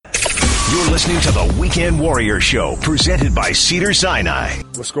You're listening to the Weekend Warrior Show, presented by Cedars-Sinai.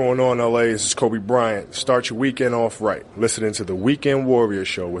 What's going on, LA? This is Kobe Bryant. Start your weekend off right. Listening to the Weekend Warrior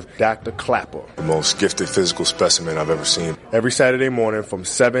Show with Dr. Clapper. The most gifted physical specimen I've ever seen. Every Saturday morning from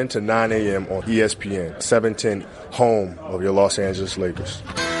 7 to 9 a.m. on ESPN, 710, home of your Los Angeles Lakers.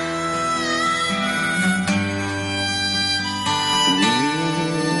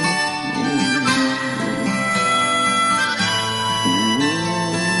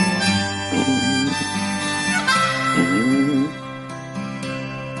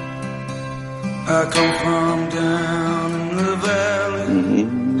 I come from down in the valley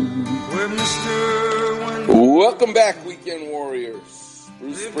where Mr. Welcome back, Weekend Warriors.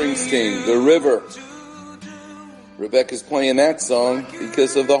 Bruce Springsteen, The River. Rebecca's playing that song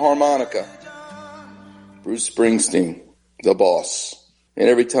because of the harmonica. Bruce Springsteen, the boss. And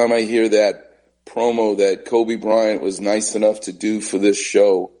every time I hear that promo that Kobe Bryant was nice enough to do for this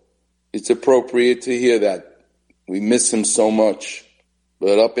show, it's appropriate to hear that. We miss him so much.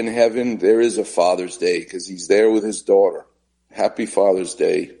 But up in heaven, there is a Father's Day because he's there with his daughter. Happy Father's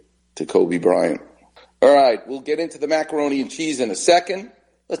Day to Kobe Bryant. All right, we'll get into the macaroni and cheese in a second.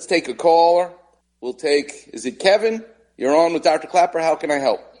 Let's take a caller. Is it Kevin? You're on with Dr. Clapper. How can I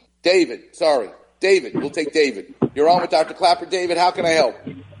help? David, we'll take David. You're on with Dr. Clapper. David, how can I help?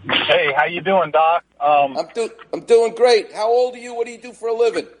 Hey, how you doing, Doc? I'm doing great. How old are you? What do you do for a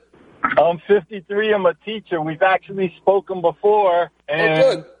living? I'm 53. I'm a teacher. We've actually spoken before,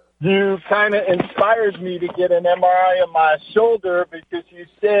 and you kind of inspired me to get an MRI on my shoulder because you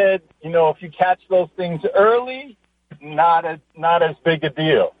said, if you catch those things early, not as big a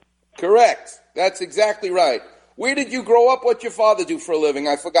deal. Correct. That's exactly right. Where did you grow up? What'd your father do for a living?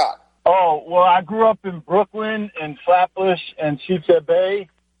 I forgot. Oh, well, I grew up in Brooklyn, in Flatbush, and Sheepshead Bay,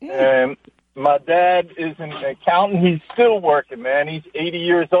 and my dad is an accountant. He's still working, man. He's 80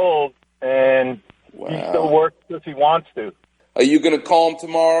 years old, and he still works if he wants to. Are you going to call him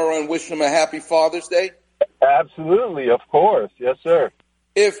tomorrow and wish him a happy Father's Day? Absolutely, of course. Yes, sir.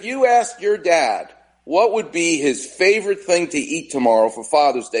 If you asked your dad what would be his favorite thing to eat tomorrow for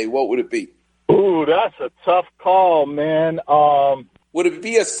Father's Day, what would it be? Ooh, that's a tough call, man. Would it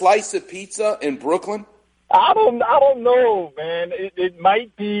be a slice of pizza in Brooklyn? I don't know, man. It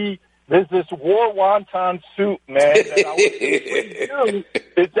might be. There's this war wonton soup, man, that I was bring you.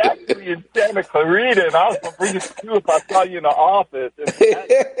 It's actually in Santa Clarita, and I was going to bring it to you if I saw you in the office.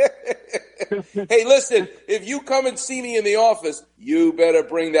 Hey, listen, if you come and see me in the office, you better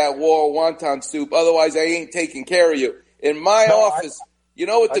bring that war wonton soup. Otherwise, I ain't taking care of you. In my office, you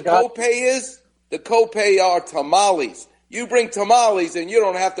know what the copay is? The copay are tamales. You bring tamales, and you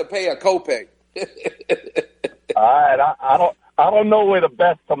don't have to pay a copay. All right, I don't know where the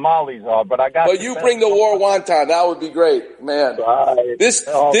best tamales are, but I got. But you bring the war wonton. That would be great, man. Right. This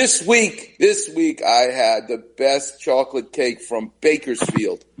week, I had the best chocolate cake from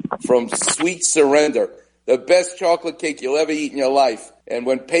Bakersfield, from Sweet Surrender. The best chocolate cake you'll ever eat in your life. And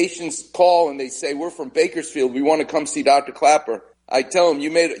when patients call and they say, we're from Bakersfield, we want to come see Dr. Clapper, I tell them,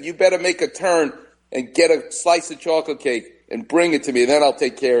 you better make a turn and get a slice of chocolate cake and bring it to me, and then I'll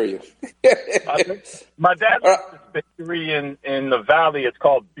take care of you. My dad has this bakery in the valley. It's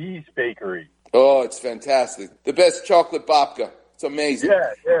called Bee's Bakery. Oh, it's fantastic. The best chocolate babka. It's amazing.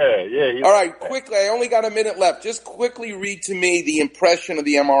 Yeah. All right, quickly, I only got a minute left. Just quickly read to me the impression of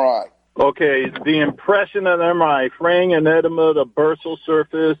the MRI. Okay, the impression of the MRI, fraying and edema, the bursal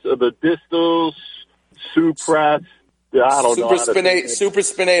surface of the distal supras. I don't know.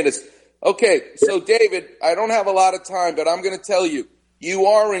 Supraspinatus. Okay, so David, I don't have a lot of time, but I'm going to tell you, you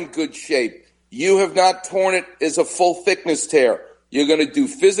are in good shape. You have not torn it as a full thickness tear. You're going to do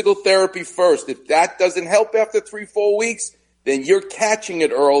physical therapy first. If that doesn't help after 3-4 weeks, then you're catching it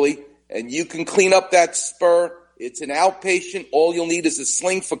early, and you can clean up that spur. It's an outpatient. All you'll need is a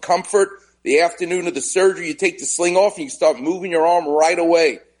sling for comfort. The afternoon of the surgery, you take the sling off, and you start moving your arm right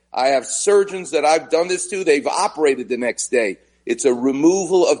away. I have surgeons that I've done this to. They've operated the next day. It's a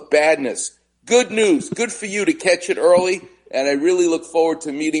removal of badness. Good news. Good for you to catch it early. And I really look forward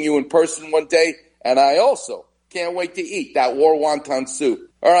to meeting you in person one day. And I also can't wait to eat that war wonton soup.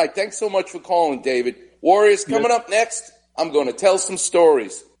 All right. Thanks so much for calling, David. Warriors, coming up next, I'm going to tell some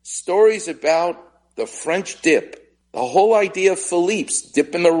stories. Stories about the French dip. The whole idea of Philippe's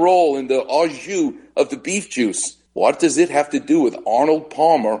dipping the roll in the au jus of the beef juice. What does it have to do with Arnold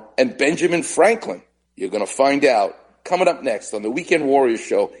Palmer and Benjamin Franklin? You're going to find out. Coming up next on the Weekend Warriors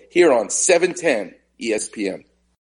Show here on 710 ESPN.